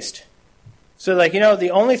and waste. So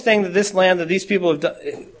the only thing that this land, that these people have done,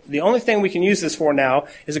 the only thing we can use this for now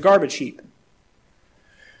is a garbage heap.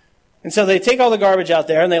 And so they take all the garbage out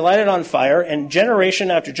there and they light it on fire, and generation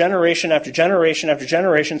after generation after generation after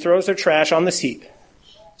generation throws their trash on this heap.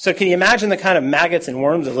 So can you imagine the kind of maggots and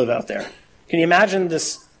worms that live out there? Can you imagine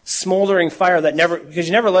this smoldering fire because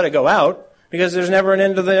you never let it go out, because there's never an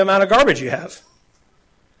end to the amount of garbage you have.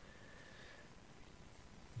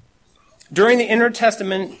 During the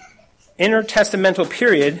intertestamental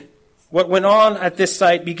period, what went on at this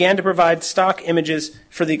site began to provide stock images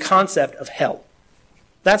for the concept of hell.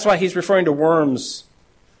 That's why he's referring to worms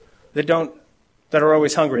that are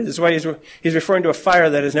always hungry. This is why he's referring to a fire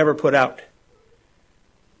that is never put out.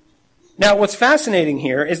 Now, what's fascinating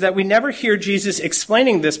here is that we never hear Jesus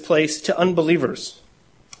explaining this place to unbelievers.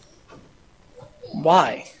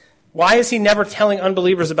 Why? Why is he never telling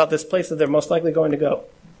unbelievers about this place that they're most likely going to go?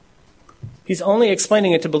 He's only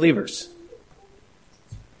explaining it to believers.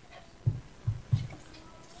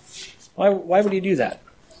 Why would he do that?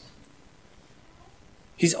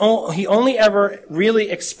 He only ever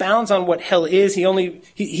really expounds on what hell is.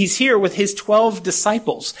 He's here with his 12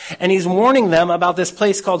 disciples, and he's warning them about this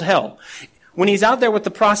place called hell. When he's out there with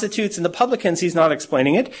the prostitutes and the publicans, he's not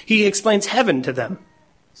explaining it. He explains heaven to them.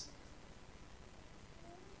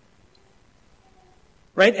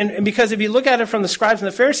 Right? And because if you look at it from the scribes and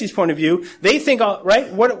the Pharisees' point of view, they think,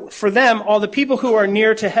 right, for them, all the people who are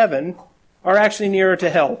near to heaven are actually nearer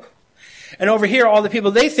to hell. And over here, all the people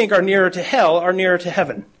they think are nearer to hell are nearer to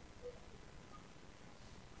heaven.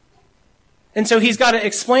 And so he's got to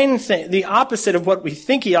explain the opposite of what we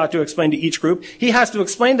think he ought to explain to each group. He has to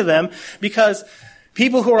explain to them, because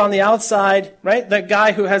people who are on the outside, right, that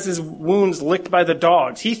guy who has his wounds licked by the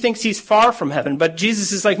dogs, he thinks he's far from heaven. But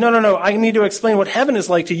Jesus is like, no, I need to explain what heaven is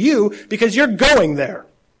like to you, because you're going there.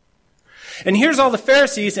 And here's all the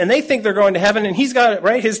Pharisees, and they think they're going to heaven, and he's got,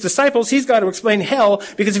 right, his disciples, he's got to explain hell,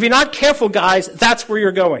 because if you're not careful, guys, that's where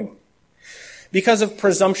you're going. Because of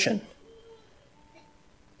presumption.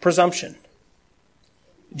 Presumption.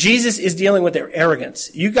 Jesus is dealing with their arrogance.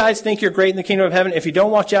 You guys think you're great in the kingdom of heaven. If you don't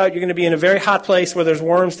watch out, you're going to be in a very hot place where there's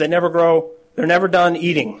worms that never grow. They're never done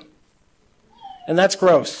eating. And that's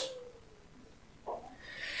gross.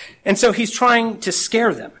 And so he's trying to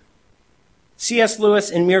scare them. C.S. Lewis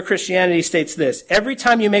in Mere Christianity states this: every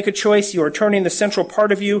time you make a choice, you are turning the central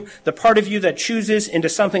part of you, the part of you that chooses, into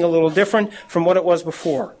something a little different from what it was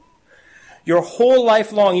before. Your whole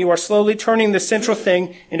life long, you are slowly turning the central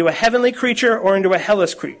thing into a heavenly creature or into a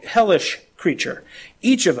hellish creature.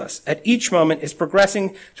 Each of us, at each moment, is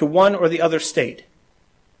progressing to one or the other state.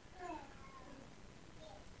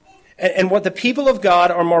 And what the people of God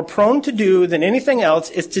are more prone to do than anything else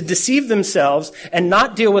is to deceive themselves and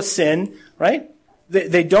not deal with sin, right?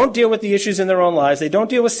 They don't deal with the issues in their own lives. They don't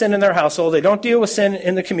deal with sin in their household. They don't deal with sin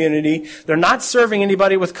in the community. They're not serving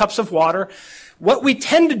anybody with cups of water. What we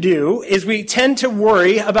tend to do is we tend to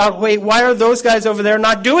worry about, wait, why are those guys over there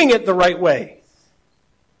not doing it the right way?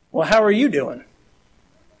 Well, how are you doing?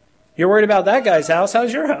 You're worried about that guy's house.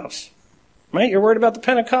 How's your house? Right? You're worried about the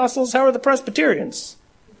Pentecostals. How are the Presbyterians?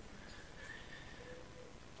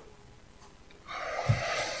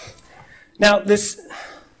 Now, this,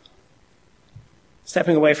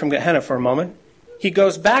 stepping away from Gehenna for a moment, he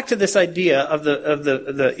goes back to this idea of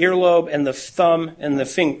the earlobe and the thumb and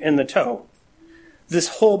the toe. This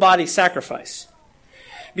whole body sacrifice.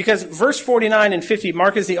 Because verse 49 and 50,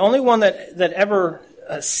 Mark is the only one that ever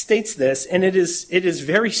states this, and it is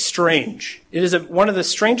very strange. It is one of the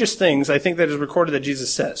strangest things, I think, that is recorded that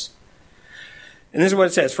Jesus says. And this is what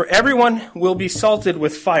it says: "For everyone will be salted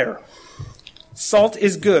with fire. Salt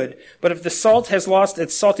is good, but if the salt has lost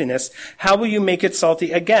its saltiness, how will you make it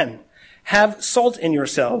salty again? Have salt in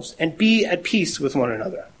yourselves, and be at peace with one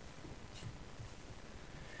another."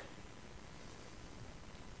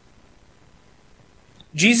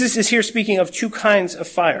 Jesus is here speaking of two kinds of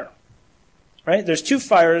fire. Right? There's two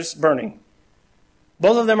fires burning.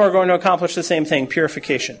 Both of them are going to accomplish the same thing,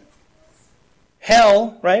 purification.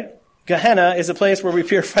 Hell, right? Gehenna is a place where we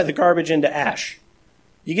purify the garbage into ash.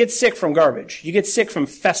 You get sick from garbage. You get sick from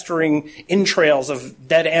festering entrails of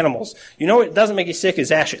dead animals. You know what doesn't make you sick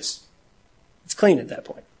is ashes. It's clean at that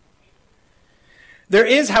point. There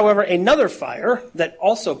is, however, another fire that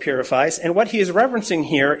also purifies, and what he is referencing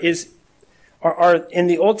here are in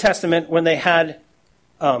the Old Testament when they had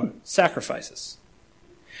sacrifices.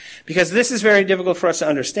 Because this is very difficult for us to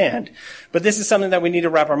understand, but this is something that we need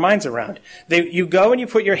to wrap our minds around. You go and you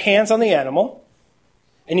put your hands on the animal,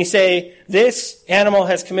 and you say, this animal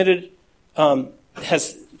has committed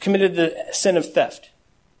the sin of theft.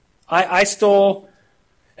 I stole,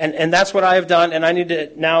 and that's what I have done, and I need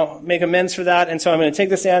to now make amends for that, and so I'm going to take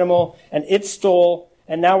this animal, and it stole,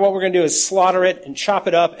 and now what we're going to do is slaughter it and chop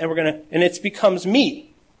it up, and it becomes me.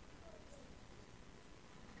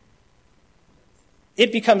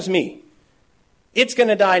 It becomes me. It's going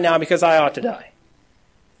to die now because I ought to die.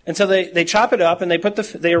 And so they chop it up, and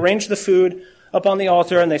they arrange the food up on the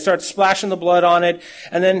altar, and they start splashing the blood on it,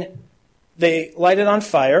 and then they light it on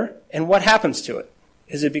fire, and what happens to it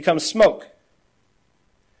is it becomes smoke.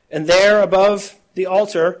 And there above the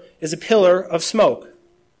altar is a pillar of smoke.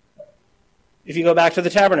 If you go back to the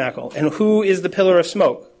tabernacle, and who is the pillar of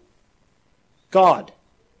smoke? God.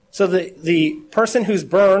 So the person who's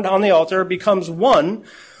burned on the altar becomes one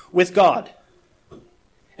with God.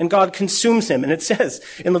 And God consumes him. And it says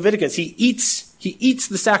in Leviticus, he eats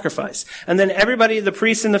the sacrifice. And then everybody, the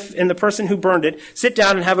priest and the person who burned it, sit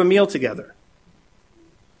down and have a meal together.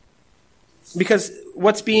 Because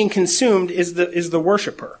what's being consumed is the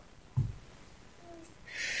worshiper.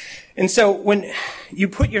 And so when you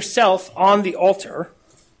put yourself on the altar,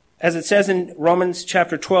 as it says in Romans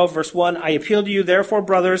chapter 12, verse 1, "I appeal to you, therefore,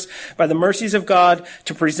 brothers, by the mercies of God,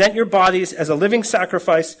 to present your bodies as a living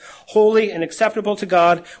sacrifice, holy and acceptable to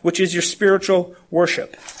God, which is your spiritual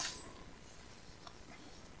worship."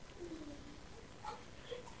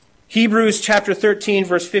 Hebrews chapter 13,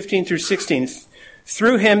 verse 15 through 16.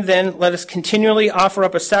 "Through him, then, let us continually offer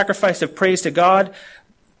up a sacrifice of praise to God."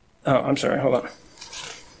 Oh, I'm sorry, hold on.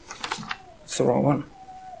 It's the wrong one.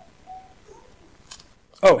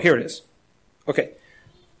 Oh, here it is. Okay.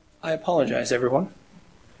 I apologize, everyone.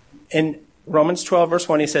 In Romans 12, verse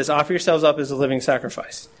 1, he says, "Offer yourselves up as a living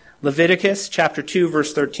sacrifice." Leviticus chapter 2,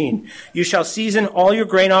 verse 13. "You shall season all your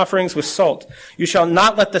grain offerings with salt. You shall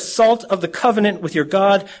not let the salt of the covenant with your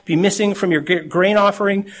God be missing from your grain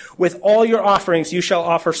offering. With all your offerings you shall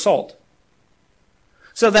offer salt."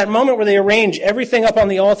 So that moment where they arrange everything up on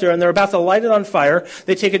the altar and they're about to light it on fire,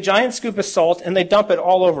 they take a giant scoop of salt and they dump it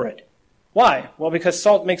all over it. Why? Well, because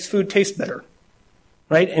salt makes food taste better,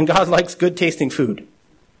 right? And God likes good tasting food,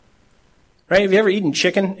 right? Have you ever eaten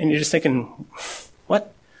chicken and you're just thinking,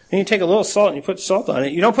 what? And you take a little salt and you put salt on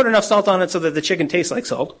it. You don't put enough salt on it so that the chicken tastes like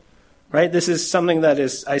salt, right? This is something that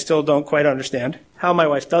I still don't quite understand how my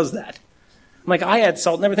wife does that. I'm like, I add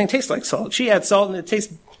salt and everything tastes like salt. She adds salt and it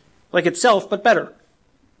tastes like itself, but better,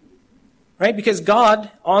 right? Because God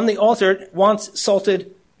on the altar wants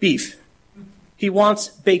salted beef. He wants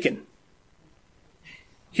bacon.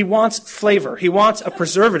 He wants flavor. He wants a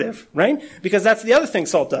preservative, right? Because that's the other thing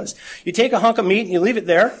salt does. You take a hunk of meat and you leave it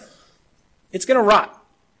there, it's going to rot.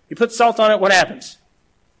 You put salt on it, what happens?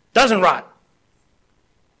 Doesn't rot.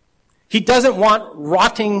 He doesn't want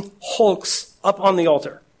rotting hulks up on the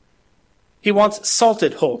altar. He wants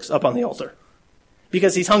salted hulks up on the altar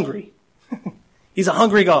because he's hungry. He's a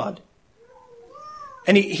hungry God.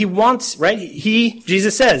 And he wants, right?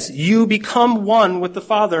 Jesus says, you become one with the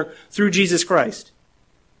Father through Jesus Christ.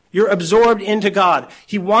 You're absorbed into God.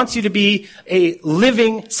 He wants you to be a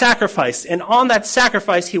living sacrifice. And on that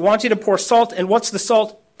sacrifice, he wants you to pour salt. And what's the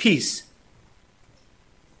salt? Peace.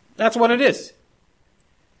 That's what it is.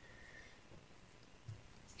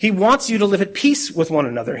 He wants you to live at peace with one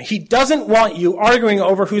another. He doesn't want you arguing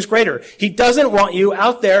over who's greater. He doesn't want you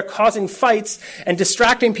out there causing fights and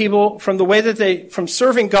distracting people from the way that from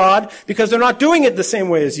serving God because they're not doing it the same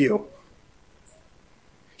way as you.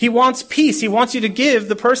 He wants peace. He wants you to give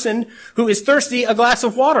the person who is thirsty a glass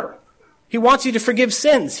of water. He wants you to forgive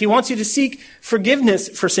sins. He wants you to seek forgiveness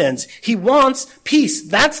for sins. He wants peace.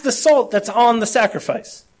 That's the salt that's on the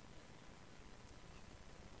sacrifice.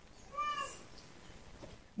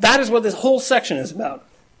 That is what this whole section is about.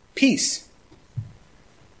 Peace.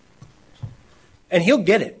 And he'll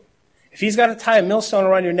get it. If he's got to tie a millstone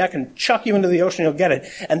around your neck and chuck you into the ocean, he'll get it.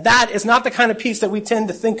 And that is not the kind of peace that we tend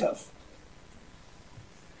to think of.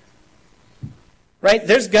 Right?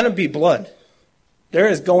 There's going to be blood. There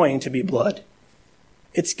is going to be blood.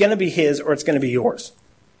 It's going to be his or it's going to be yours.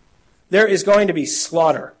 There is going to be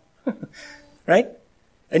slaughter. Right?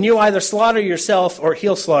 And you either slaughter yourself or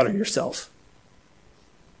he'll slaughter yourself.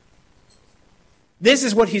 This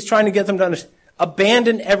is what he's trying to get them to understand.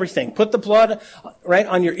 Abandon everything. Put the blood right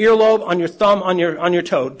on your earlobe, on your thumb, on your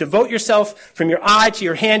toe. Devote yourself from your eye to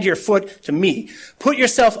your hand to your foot to me. Put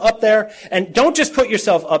yourself up there, and don't just put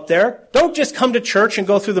yourself up there. Don't just come to church and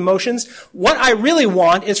go through the motions. What I really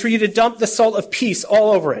want is for you to dump the salt of peace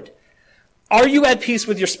all over it. Are you at peace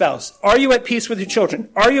with your spouse? Are you at peace with your children?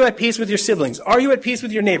 Are you at peace with your siblings? Are you at peace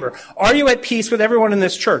with your neighbor? Are you at peace with everyone in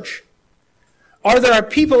this church? Are there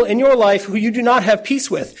people in your life who you do not have peace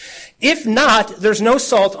with? If not, there's no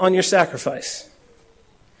salt on your sacrifice.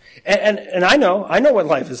 And I know what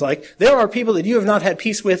life is like. There are people that you have not had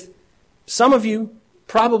peace with, some of you,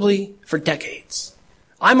 probably for decades.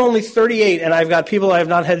 I'm only 38 and I've got people I have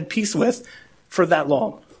not had peace with for that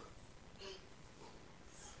long.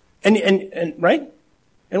 And right?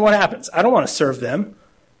 And what happens? I don't want to serve them.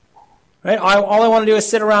 Right? All I want to do is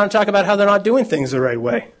sit around and talk about how they're not doing things the right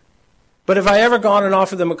way. But have I ever gone and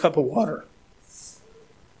offered them a cup of water?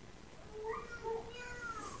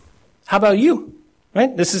 How about you?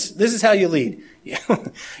 Right? This is how you lead.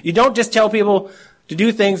 You don't just tell people to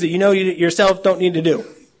do things that you know you yourself don't need to do.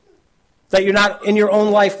 That you're not in your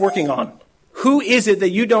own life working on. Who is it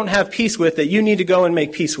that you don't have peace with that you need to go and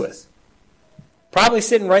make peace with? Probably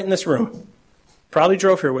sitting right in this room. Probably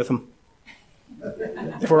drove here with them.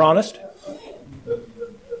 If we're honest.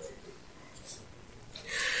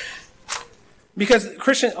 Because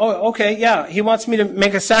Christian, he wants me to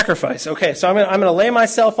make a sacrifice. Okay, so I'm going to lay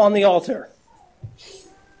myself on the altar.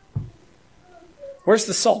 Where's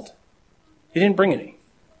the salt? You didn't bring any,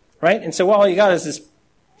 right? And so all you got is this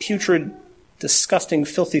putrid, disgusting,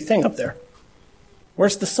 filthy thing up there.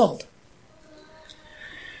 Where's the salt?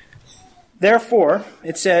 Therefore,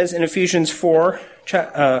 it says in Ephesians 4,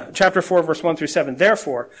 chapter 4, verse 1 through 7,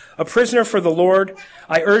 therefore, a prisoner for the Lord,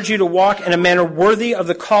 I urge you to walk in a manner worthy of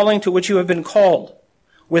the calling to which you have been called,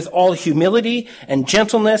 with all humility and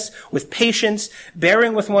gentleness, with patience,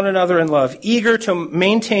 bearing with one another in love, eager to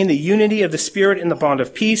maintain the unity of the Spirit in the bond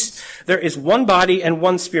of peace. There is one body and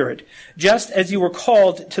one Spirit, just as you were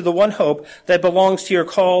called to the one hope that belongs to your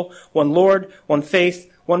call, one Lord, one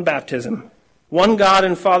faith, one baptism, one God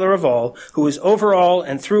and Father of all, who is over all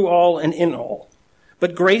and through all and in all.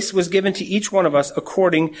 But grace was given to each one of us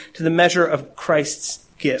according to the measure of Christ's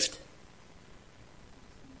gift.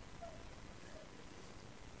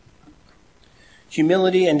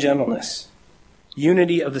 Humility and gentleness.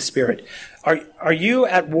 Unity of the Spirit. Are you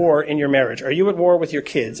at war in your marriage? Are you at war with your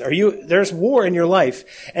kids? There's war in your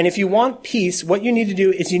life. And if you want peace, what you need to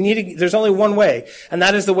do is there's only one way, and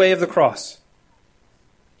that is the way of the cross.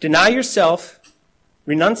 Deny yourself,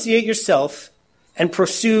 renunciate yourself, and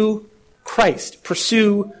pursue Christ.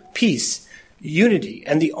 Pursue peace, unity.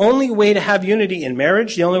 And the only way to have unity in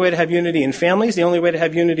marriage, the only way to have unity in families, the only way to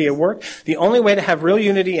have unity at work, the only way to have real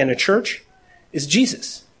unity in a church is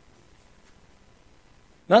Jesus.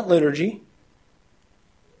 Not liturgy.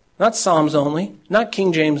 Not Psalms only. Not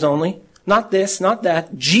King James only. Not this, not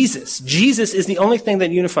that. Jesus. Jesus is the only thing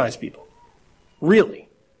that unifies people. Really.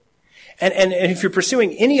 And if you're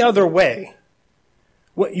pursuing any other way,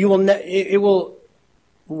 it will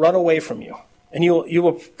run away from you. And you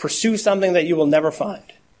will pursue something that you will never find.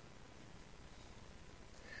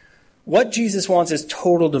 What Jesus wants is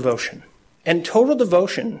total devotion. And total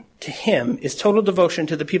devotion to him is total devotion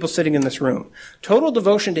to the people sitting in this room. Total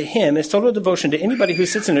devotion to him is total devotion to anybody who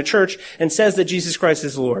sits in a church and says that Jesus Christ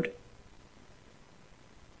is Lord.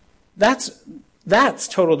 That's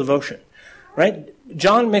total devotion, right?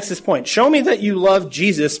 John makes this point. Show me that you love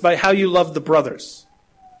Jesus by how you love the brothers.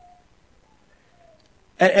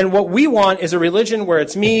 And what we want is a religion where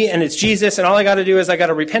it's me and it's Jesus, and all I got to do is I got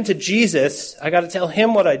to repent to Jesus. I got to tell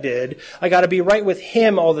him what I did. I got to be right with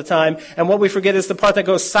him all the time. And what we forget is the part that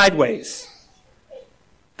goes sideways,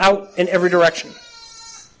 out in every direction.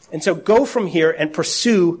 And so go from here and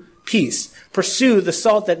pursue peace. Pursue the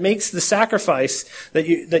salt that makes the sacrifice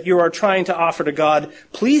that you are trying to offer to God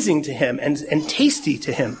pleasing to him and tasty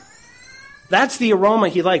to him. That's the aroma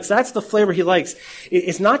he likes. That's the flavor he likes.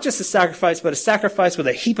 It's not just a sacrifice, but a sacrifice with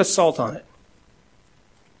a heap of salt on it.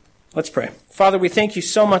 Let's pray. Father, we thank you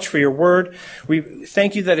so much for your word. We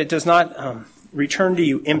thank you that it does not return to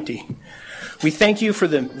you empty. We thank you for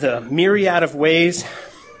the myriad of ways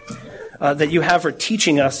that you have for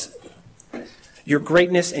teaching us your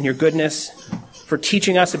greatness and your goodness, for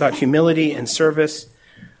teaching us about humility and service.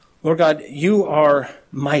 Lord God, you are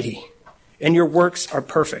mighty, and your works are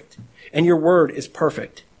perfect. And your word is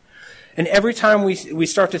perfect. And every time we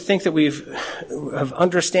start to think that have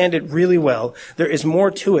understand it really well, there is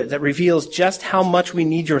more to it that reveals just how much we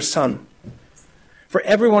need your Son. For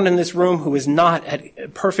everyone in this room who is not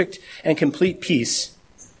at perfect and complete peace,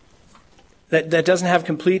 that doesn't have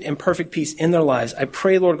complete and perfect peace in their lives, I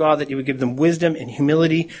pray, Lord God, that you would give them wisdom and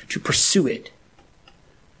humility to pursue it.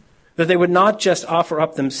 That they would not just offer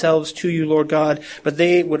up themselves to you, Lord God, but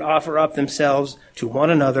they would offer up themselves to one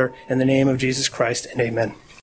another in the name of Jesus Christ, and amen.